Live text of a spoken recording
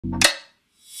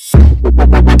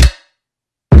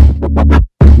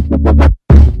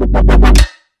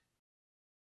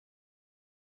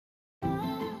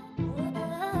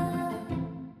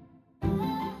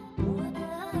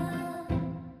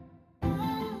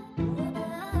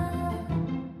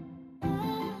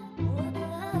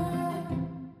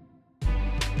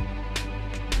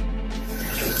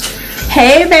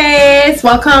Hey babes,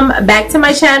 welcome back to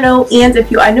my channel, and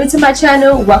if you are new to my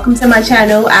channel, welcome to my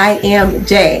channel. I am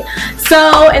Jay.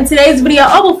 So in today's video,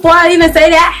 before I even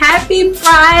say that, happy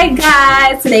Pride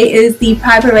guys. Today is the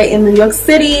Pride Parade in New York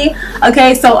City.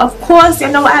 Okay, so of course you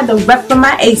know I had to rep for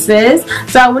my aces,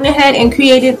 so I went ahead and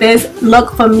created this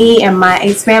look for me and my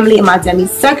ace family and my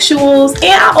demisexuals. And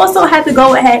I also had to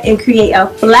go ahead and create a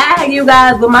flag, you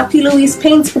guys, with my P. Louise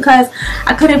paints because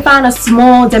I couldn't find a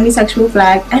small demisexual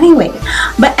flag anyway.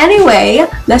 But anyway,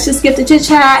 let's just skip the chit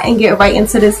chat and get right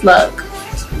into this look.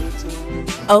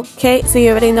 Okay, so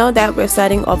you already know that we're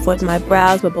starting off with my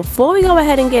brows, but before we go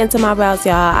ahead and get into my brows,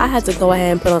 y'all, I had to go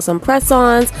ahead and put on some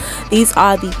press-ons. These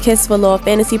are the Kiss for Love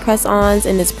Fantasy press-ons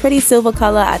in this pretty silver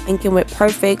color. I think it went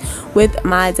perfect with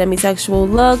my demisexual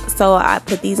look, so I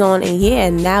put these on, and yeah,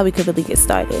 now we could really get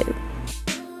started.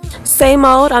 Same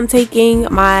old, I'm taking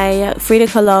my Frida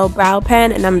Kahlo brow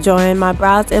pen and I'm drawing my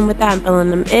brows in with that. I'm filling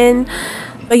them in.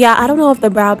 But yeah, I don't know if the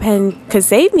brow pen could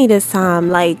save me this time.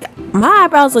 Like, my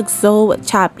eyebrows look so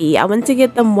choppy. I went to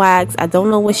get them waxed. I don't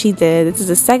know what she did. This is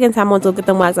the second time I went to get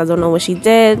them waxed. I don't know what she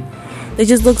did. They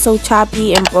just look so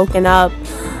choppy and broken up.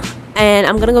 And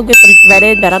I'm gonna go get them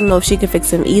threaded, but I don't know if she could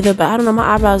fix them either. But I don't know,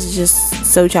 my eyebrows are just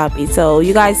so choppy. So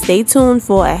you guys stay tuned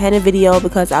for a henna video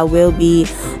because I will be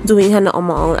doing henna on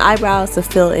my own eyebrows to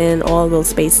fill in all those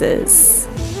spaces.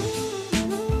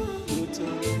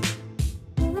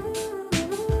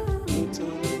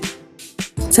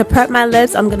 To prep my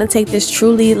lips, I'm gonna take this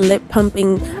Truly lip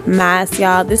pumping mask,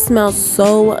 y'all. This smells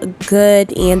so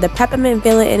good, and the peppermint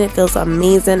filler in it feels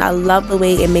amazing. I love the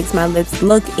way it makes my lips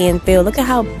look and feel. Look at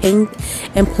how pink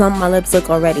and plump my lips look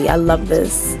already. I love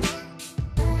this.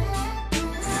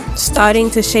 Starting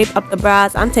to shape up the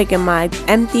brows, I'm taking my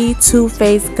empty Too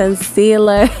Faced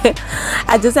concealer.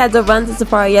 I just had to run to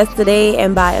Sephora yesterday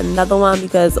and buy another one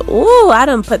because I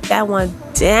done put that one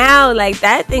down. Like,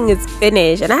 that thing is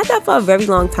finished, and I had that for a very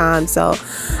long time. So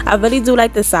I really do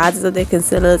like the sizes of the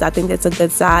concealers. I think it's a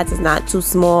good size. It's not too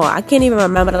small. I can't even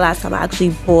remember the last time I actually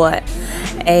bought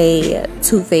a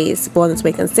Too Faced Born This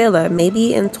Way concealer.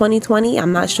 Maybe in 2020,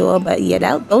 I'm not sure, but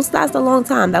yeah, those last a long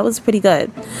time. That was pretty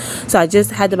good. So I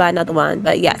just had to buy another one.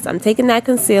 But yes, I'm taking that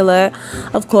concealer,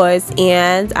 of course,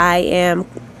 and I am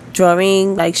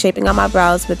drawing, like, shaping out my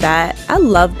brows with that. I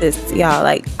love this, y'all.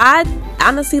 Like, I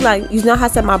honestly, like, you know how I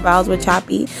said my brows were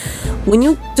choppy? When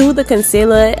you do the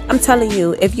concealer, I'm telling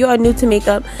you, if you are new to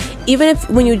makeup, even if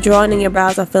when you're drawing in your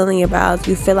brows or filling your brows,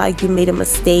 you feel like you made a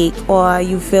mistake or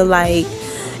you feel like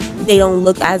they don't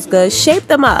look as good, shape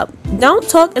them up. Don't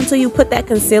talk until you put that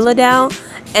concealer down,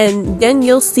 and then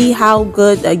you'll see how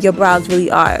good your brows really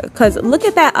are. Because look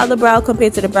at that other brow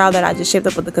compared to the brow that I just shaped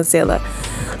up with the concealer.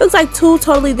 Looks like two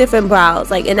totally different brows.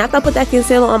 Like, and after I put that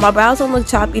concealer on, my brows don't look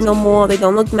choppy no more. They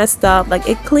don't look messed up. Like,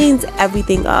 it cleans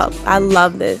everything up. I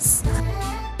love this.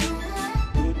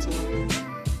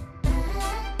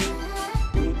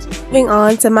 Moving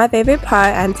on to my favorite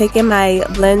part, I'm taking my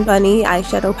Blend Bunny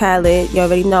eyeshadow palette. You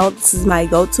already know this is my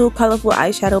go-to colorful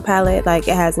eyeshadow palette. Like,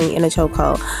 it has me in a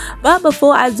chokehold. But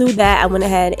before I do that, I went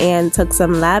ahead and took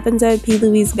some lavender P.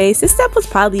 Louise base. This step was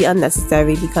probably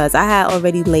unnecessary because I had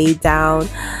already laid down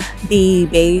the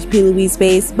beige P. Louise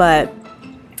base, but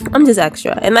I'm just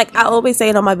extra. And like I always say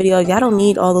in all my videos, y'all don't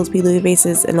need all those P. Louise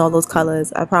bases and all those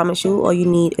colors. I promise you, all you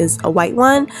need is a white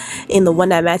one and the one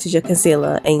that matches your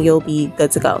concealer, and you'll be good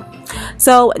to go.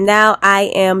 So now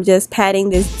I am just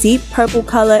patting this deep purple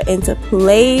color into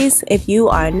place. If you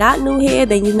are not new here,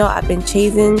 then you know I've been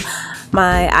chasing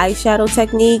my eyeshadow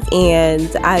technique,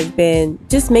 and I've been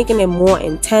just making it more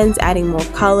intense, adding more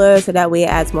color so that way it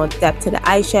adds more depth to the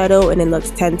eyeshadow and it looks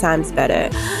 10 times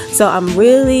better. So I'm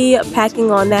really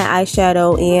packing on that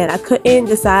eyeshadow, and I couldn't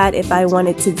decide if I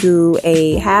wanted to do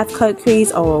a half cut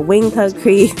crease or a wing cut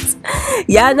crease.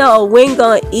 Y'all know a wing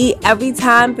gonna eat every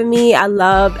time for me. I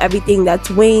love everything that's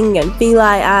wing and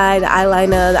feline eye, the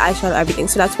eyeliner, the eyeshadow, everything.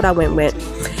 So that's what I went with.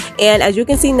 And as you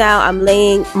can see now, I'm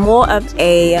laying more of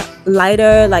a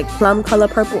lighter, like plum color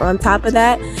purple on top of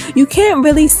that. You can't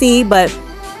really see, but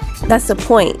that's the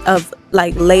point of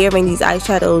like layering these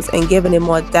eyeshadows and giving it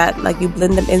more depth. Like you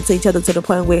blend them into each other to the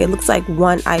point where it looks like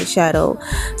one eyeshadow.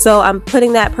 So I'm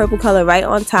putting that purple color right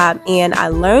on top, and I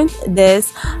learned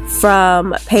this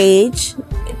from Paige.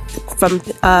 from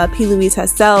P. Louise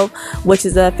herself, which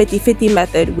is a 50-50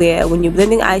 method, where when you're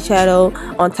blending eyeshadow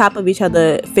on top of each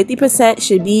other, 50%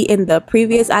 should be in the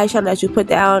previous eyeshadow that you put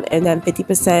down, and then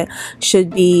 50% should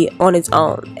be on its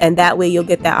own, and that way you'll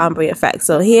get that ombre effect.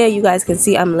 So here you guys can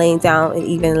see I'm laying down an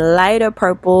even lighter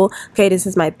purple. Okay, this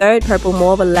is my third purple,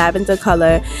 more of a lavender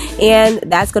color, and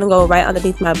that's gonna go right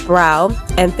underneath my brow,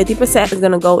 and 50% is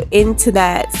gonna go into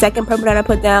that second purple that I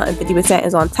put down, and 50%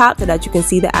 is on top so that you can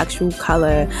see the actual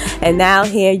color. And now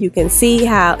here you can see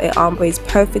how it ombres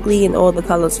perfectly and all the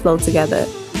colors flow together.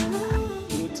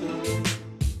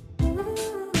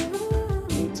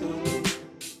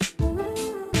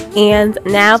 And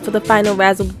now for the final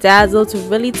razzle dazzle, to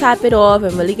really top it off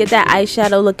and really get that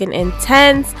eyeshadow looking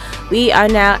intense, we are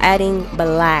now adding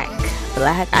black.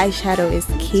 Black eyeshadow is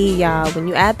key, y'all. When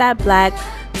you add that black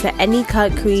to any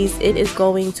cut crease, it is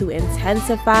going to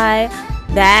intensify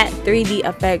that 3D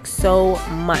effect so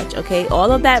much. Okay,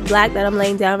 all of that black that I'm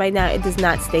laying down right now, it does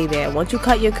not stay there. Once you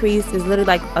cut your crease, it's literally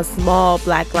like a small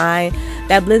black line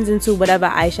that blends into whatever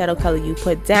eyeshadow color you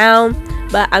put down.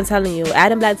 But I'm telling you,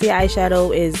 adding black to your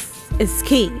eyeshadow is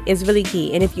key. It's really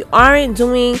key. And if you aren't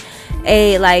doing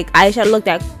a like eyeshadow look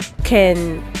that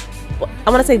can, I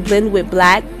want to say, blend with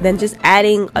black, then just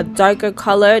adding a darker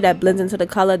color that blends into the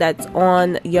color that's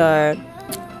on your,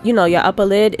 you know, your upper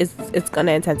lid, it's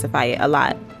gonna intensify it a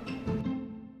lot.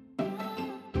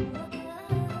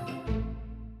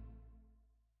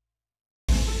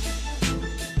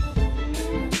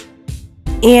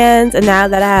 And now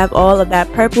that I have all of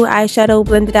that purple eyeshadow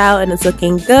blended out and it's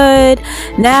looking good,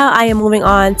 now I am moving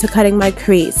on to cutting my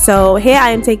crease. So here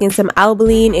I am taking some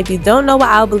Albolene. If you don't know what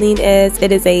Albolene is,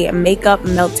 it is a makeup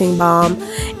melting balm.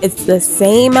 It's the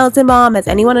same melting balm as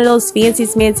any one of those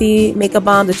fancy makeup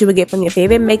balms that you would get from your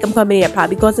favorite makeup company. It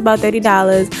probably costs about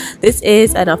 $30. This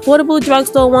is an affordable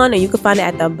drugstore one, and you can find it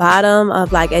at the bottom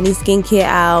of like any skincare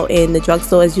out in the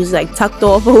drugstore. It's usually like tucked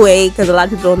off away because a lot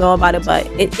of people don't know about it, but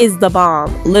it is the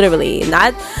bomb. Literally,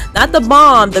 not the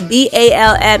bomb, the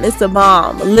BALM is the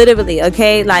bomb, literally.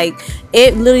 Okay, like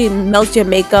it literally melts your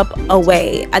makeup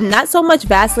away. And not so much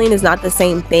Vaseline is not the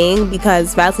same thing,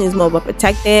 because Vaseline is more of a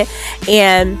protectant,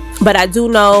 but I do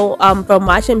know from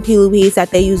watching P. Louise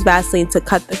that they use Vaseline to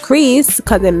cut the crease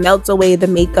because it melts away the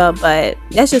makeup, but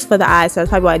that's just for the eyes, so that's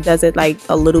probably why it does it like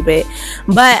a little bit.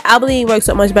 But Albolene works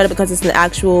so much better because it's an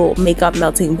actual makeup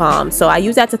melting balm. So I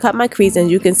use that to cut my crease,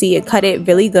 and you can see it cut it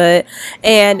really good.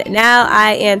 And now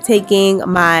I am taking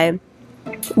my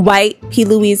white P.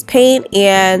 Louise paint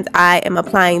and I am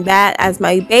applying that as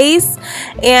my base.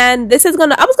 And this is I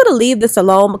was gonna leave this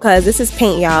alone because this is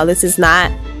paint, y'all. This is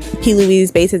not P.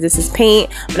 Louise bases, this is paint,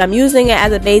 but I'm using it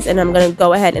as a base, and I'm gonna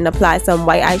go ahead and apply some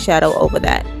white eyeshadow over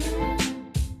that.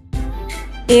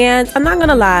 And I'm not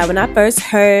gonna lie, when I first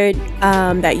heard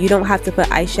that you don't have to put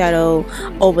eyeshadow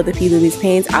over the P. Louise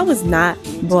paints, I was not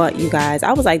bought, you guys.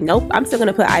 I was like, nope, I'm still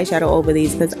gonna put eyeshadow over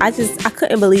these because I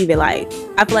couldn't believe it. Like,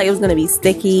 I feel like it was gonna be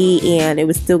sticky and it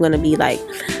was still gonna be like,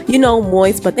 you know,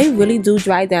 moist, but they really do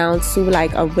dry down to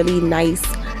like a really nice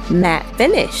matte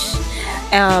finish.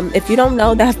 If you don't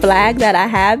know that flag that I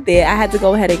have there, I had to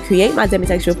go ahead and create my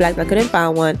demisexual flag. I couldn't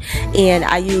find one, and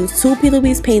I used 2 P.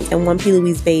 Louise paints and 1 P.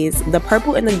 Louise base. The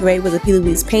purple and the gray was a P.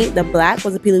 Louise paint, the black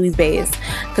was a P. Louise base,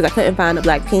 because I couldn't find the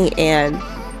black paint, and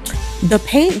the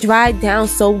paint dried down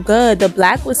so good. The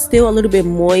black was still a little bit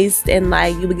moist and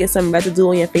like you would get some residue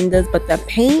on your fingers, but the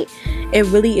paint, it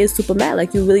really is super matte.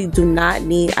 Like, you really do not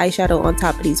need eyeshadow on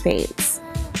top of these paints.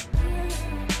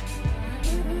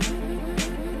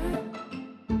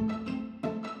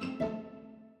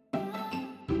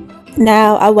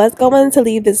 Now, I was going to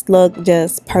leave this look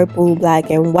just purple, black,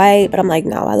 and white, but I'm like,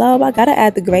 no, I gotta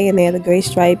add the gray in there. The gray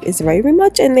stripe is very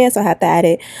much in there, so I have to add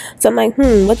it. So I'm like,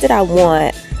 what did I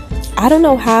want? I don't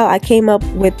know how I came up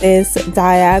with this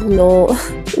diagonal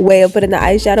way of putting the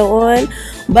eyeshadow on,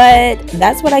 but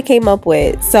that's what I came up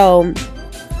with. So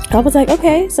I was like,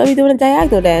 okay, so we're doing a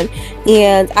diagonal then.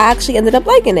 And I actually ended up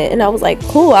liking it. And I was like,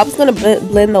 cool. I was going to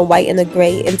blend the white and the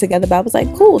gray in together, but I was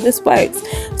like, cool, this works.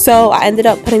 So I ended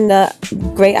up putting the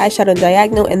gray eyeshadow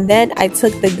diagonal. And then I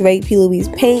took the gray P. Louise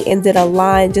paint and did a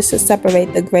line just to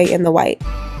separate the gray and the white.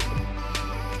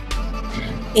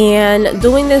 And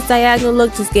doing this diagonal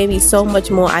look just gave me so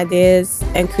much more ideas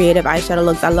and creative eyeshadow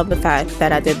looks. I love the fact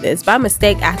that I did this by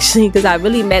mistake, actually, because I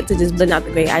really meant to just blend out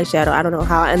the gray eyeshadow. I don't know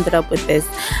how I ended up with this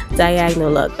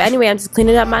diagonal look, but anyway, I'm just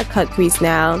cleaning up my cut crease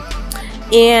now.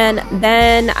 And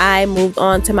then I moved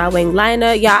on to my wing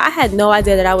liner. Yeah, I had no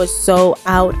idea that I was so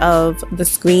out of the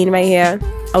screen right here.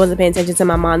 I wasn't paying attention to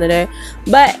my monitor,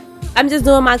 but I'm just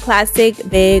doing my classic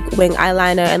big wing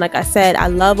eyeliner, and like I said, I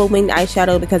love a winged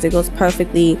eyeshadow because it goes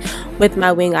perfectly with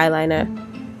my wing eyeliner.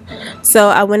 So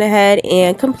I went ahead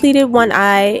and completed one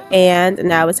eye, and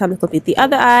now it's time to complete the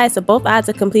other eye. So both eyes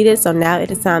are completed, so now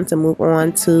it is time to move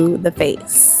on to the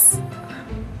face.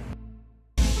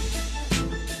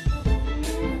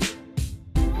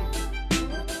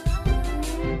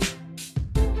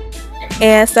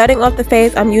 And starting off the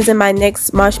face, I'm using my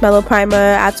NYX Marshmallow Primer.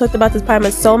 I've talked about this primer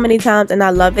so many times and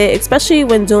I love it, especially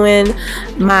when doing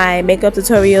my makeup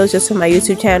tutorials just for my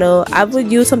YouTube channel. I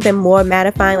would use something more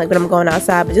mattifying like when I'm going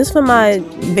outside, but just for my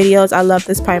videos, I love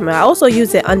this primer. I also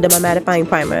use it under my mattifying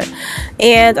primer.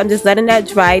 And I'm just letting that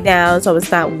dry down so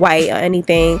it's not white or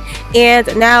anything.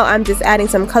 And now I'm just adding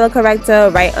some color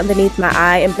corrector right underneath my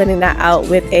eye and blending that out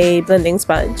with a blending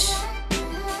sponge.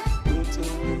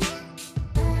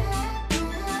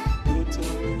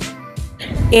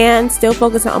 And still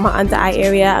focusing on my under eye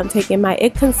area, I'm taking my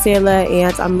IT concealer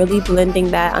and I'm really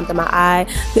blending that under my eye.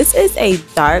 This is a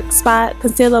dark spot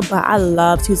concealer, but I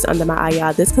love to use it under my eye,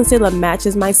 y'all. This concealer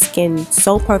matches my skin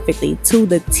so perfectly to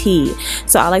the T.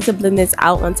 So I like to blend this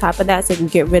out on top of that so I can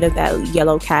get rid of that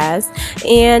yellow cast.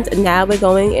 And now we're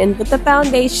going in with the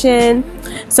foundation.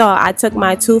 So I took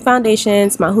my two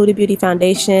foundations, my Huda Beauty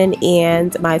foundation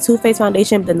and my Too Faced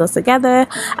foundation, blend those together.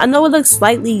 I know it looks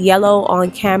slightly yellow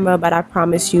on camera, but I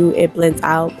promise you it blends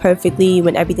out perfectly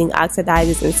when everything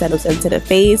oxidizes and settles into the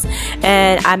face.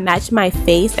 And I match my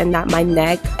face and not my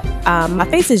neck. My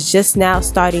face is just now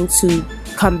starting to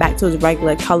come back to its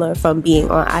regular color from being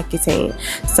on Accutane.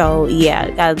 So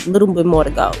yeah, got a little bit more to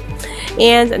go.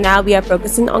 And now we are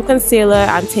focusing on concealer.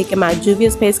 I'm taking my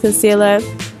Juvia's Paste concealer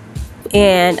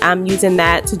and I'm using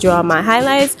that to draw my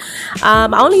highlights. I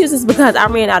only use this because I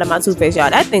ran out of my Too Faced, y'all.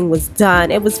 That thing was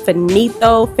done. It was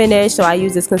finito, finished, so I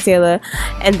used this concealer.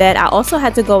 And then I also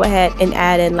had to go ahead and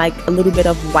add in like a little bit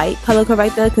of white color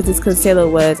corrector because this concealer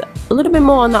was a little bit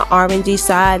more on the orangey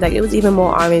side. Like it was even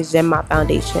more orange than my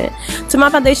foundation. To my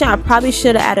foundation, I probably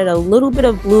should have added a little bit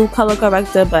of blue color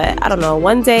corrector, but I don't know.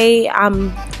 One day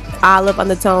I'm olive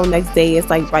undertone, next day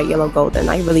it's like bright yellow golden.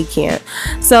 I really can't.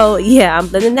 So yeah, I'm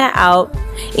blending that out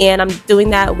and I'm doing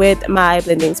that with my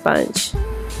blending sponge.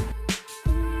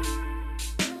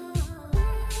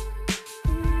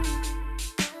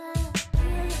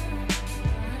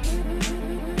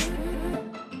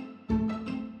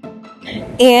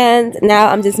 And now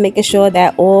I'm just making sure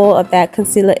that all of that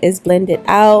concealer is blended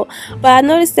out. But I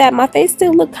noticed that my face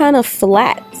still looked kind of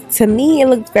flat. To me, it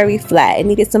looked very flat. It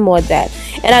needed some more depth.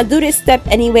 And I do this step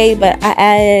anyway, but I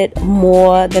added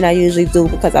more than I usually do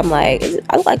because I'm like,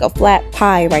 I look like a flat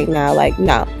pie right now. Like,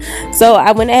 no. So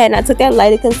I went ahead and I took that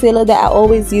lighter concealer that I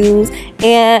always use.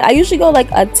 And I usually go like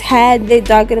a tad bit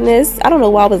darker than this. I don't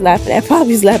know why I was laughing at.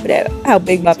 Probably was laughing at how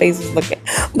big my face was looking.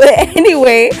 But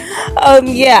anyway,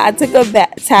 yeah, I took a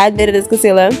tad bit of this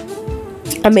concealer.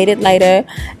 I made it lighter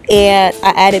and I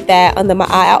added that under my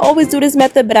eye. I always do this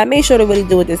method, but I made sure to really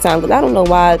do it this time because I don't know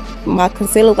why my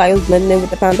concealer looked like it was blending in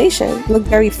with the foundation. It looked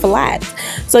very flat.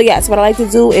 So yes, what I like to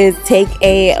do is take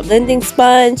a blending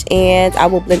sponge and I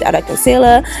will blend out a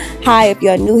concealer. Hi, if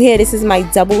you're new here, this is my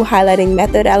double highlighting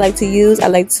method I like to use. I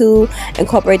like to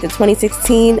incorporate the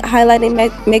 2016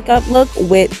 highlighting makeup look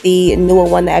with the newer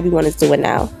one that everyone is doing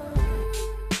now.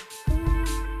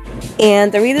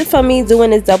 And the reason for me doing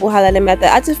this double highlighting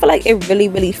method, I just feel like it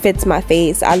really fits my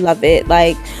face. I love it.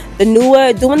 Like doing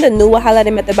the newer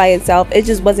highlighting method by itself, it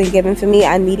just wasn't given for me.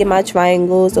 I needed my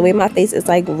triangles, the way my face is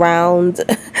like round.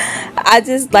 I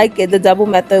just like it. The double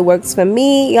method works for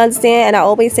me, you understand? And I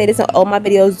always say this in all my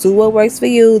videos, do what works for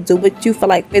you, do what you feel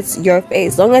like fits your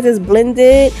face. As long as it's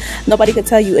blended, nobody can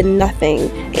tell you nothing.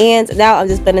 And now I'm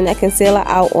just blending that concealer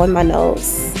out on my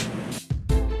nose.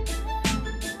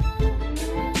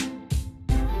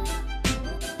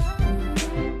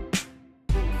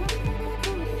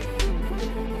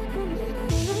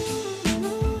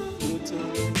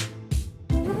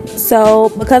 So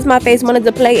because my face wanted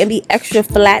to play and be extra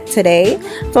flat today,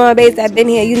 for my babes that have been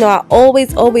here, you know I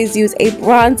always use a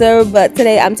bronzer, but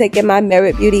today I'm taking my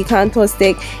Merit Beauty contour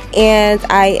stick and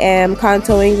I am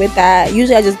contouring with that.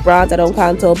 Usually I just bronze, I don't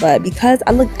contour, but because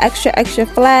I looked extra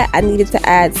flat, I needed to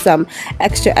add some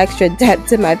extra depth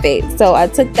to my face. So I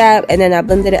took that and then I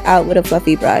blended it out with a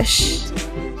fluffy brush.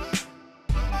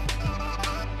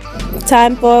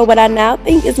 Time for what I now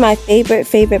think is my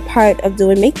favorite part of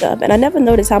doing makeup, and I never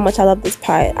noticed how much I love this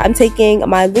part. I'm taking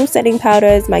my loose setting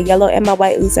powders, my yellow and my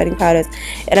white loose setting powders,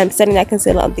 and I'm setting that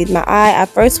concealer underneath my eye. I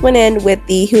first went in with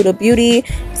the Huda Beauty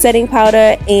setting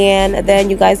powder, and then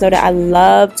you guys know that I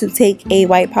love to take a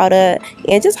white powder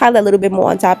and just highlight a little bit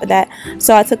more on top of that.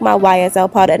 So I took my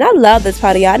YSL powder, and I love this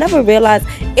powder, y'all. I never realized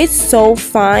it's so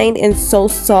fine and so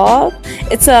soft.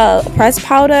 It's a pressed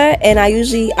powder, and I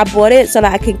bought it so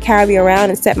that I can carry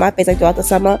around and set my face like throughout the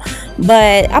summer,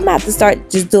 but I'm gonna have to start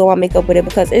just doing my makeup with it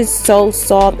because it's so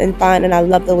soft and fine, and I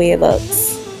love the way it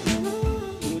looks.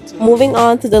 Moving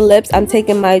on to the lips, I'm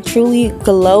taking my Truly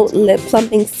Glow Lip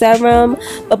Plumping Serum.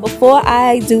 But before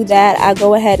I do that, I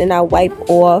go ahead and I wipe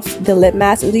off the lip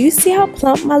mask. Do you see how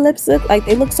plump my lips look? Like,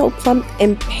 they look so plump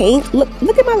and pink. Look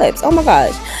at my lips. Oh my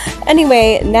gosh.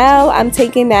 Anyway, now I'm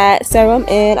taking that serum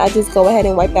and I just go ahead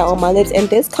and wipe that on my lips. And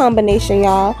this combination,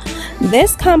 y'all,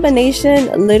 this combination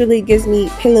literally gives me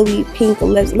pillowy pink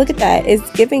lips. Look at that. It's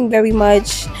giving very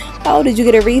much, oh, did you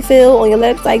get a refill on your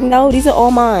lips? Like, no, these are all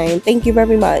mine. Thank you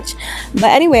very much. But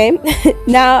anyway,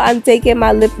 now I'm taking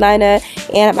my lip liner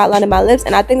and I'm outlining my lips,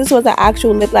 and I think this was an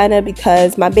actual lip liner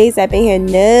because my base up in here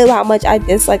know how much I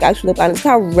dislike actual lip liners.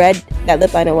 Look how red that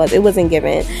lip liner was. It wasn't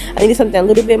giving. I needed something a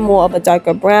little bit more of a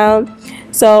darker brown,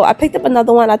 so I picked up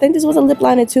another one. I think this was a lip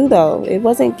liner too, though. It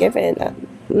wasn't giving.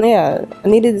 Yeah, I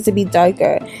needed it to be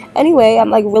darker. Anyway, I'm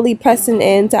like really pressing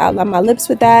in to outline my lips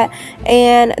with that.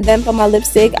 And then for my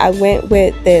lipstick, I went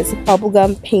with this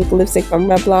bubblegum pink lipstick from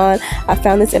Revlon. I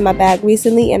found this in my bag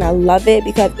recently and I love it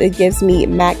because it gives me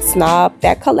MAC Snob.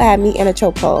 That color had me in a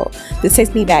chokehold. This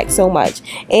takes me back so much.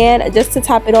 And just to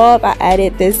top it off, I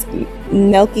added this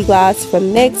Milky Gloss from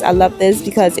NYX. I love this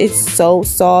because it's so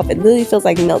soft. It literally feels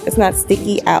like milk. It's not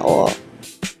sticky at all.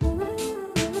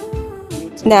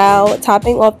 Now,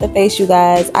 topping off the face, you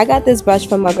guys, I got this brush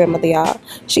from my grandmother, y'all.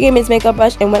 She gave me this makeup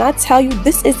brush, and when I tell you,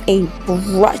 this is a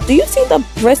brush. Do you see the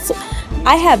bristle?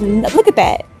 Look at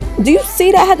that. Do you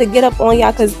see that? I had to get up on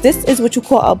y'all because this is what you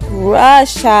call a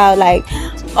brush, child. Like,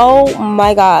 oh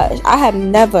my gosh, I have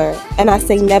never, and I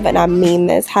say never and I mean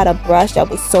this, had a brush that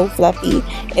was so fluffy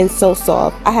and so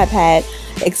soft. I have had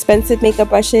expensive makeup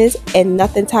brushes and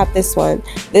nothing topped this one.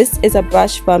 This is a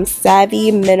brush from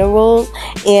Savvy Minerals,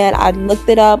 and I looked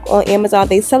it up on Amazon.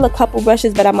 They sell a couple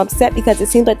brushes, but I'm upset because it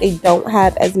seems like they don't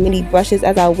have as many brushes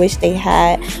as I wish they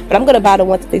had. But I'm gonna buy the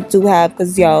ones that they do have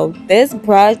because, yo, this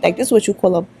brush, like, this is what you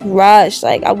call a brush.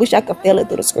 Like, I wish I could feel it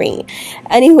through the screen.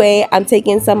 Anyway, I'm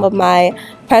taking some of my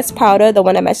pressed powder, the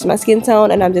one that matches my skin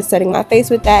tone, and I'm just setting my face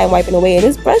with that and wiping away. And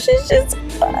this brush is just,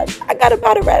 I gotta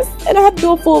buy the rest, and I have to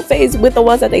do a full face with the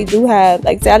ones that they do have.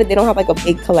 Like, sadly, they don't have like a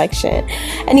big collection.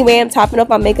 Anyway, I'm topping up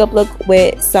my makeup look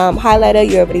with some highlighter,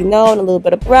 you already know, and a little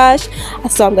bit of brush.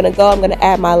 So I'm gonna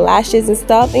add my lashes and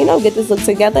stuff, you know, get this look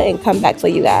together and come back for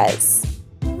you guys.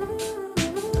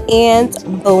 And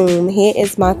boom, here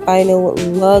is my final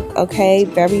look. Okay,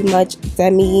 very much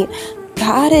demi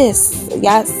goddess.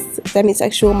 Yes,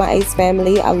 demisexual, my ace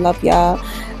family. I love y'all.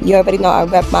 You already know I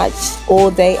rep my all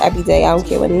day, every day. I don't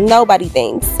care what nobody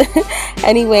thinks.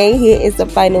 Anyway, here is the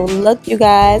final look, you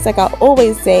guys. Like I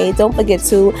always say, don't forget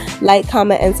to like,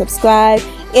 comment, and subscribe.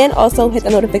 And also hit the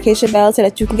notification bell so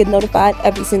that you can get notified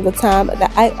every single time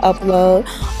that I upload.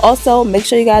 Also, make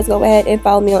sure you guys go ahead and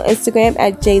follow me on Instagram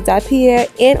at Jaiye Pierre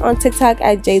and on TikTok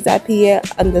at Jaiye Pierre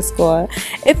 _.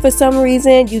 If for some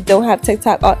reason you don't have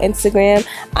TikTok or Instagram,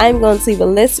 I'm going to leave a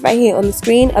list right here on the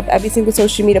screen of every single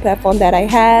social media platform that I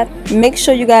have. Make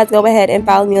sure you guys go ahead and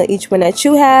follow me on each one that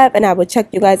you have, and I will check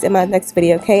you guys in my next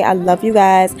video, okay? I love you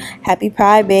guys. Happy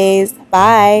Pride, babes.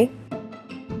 Bye.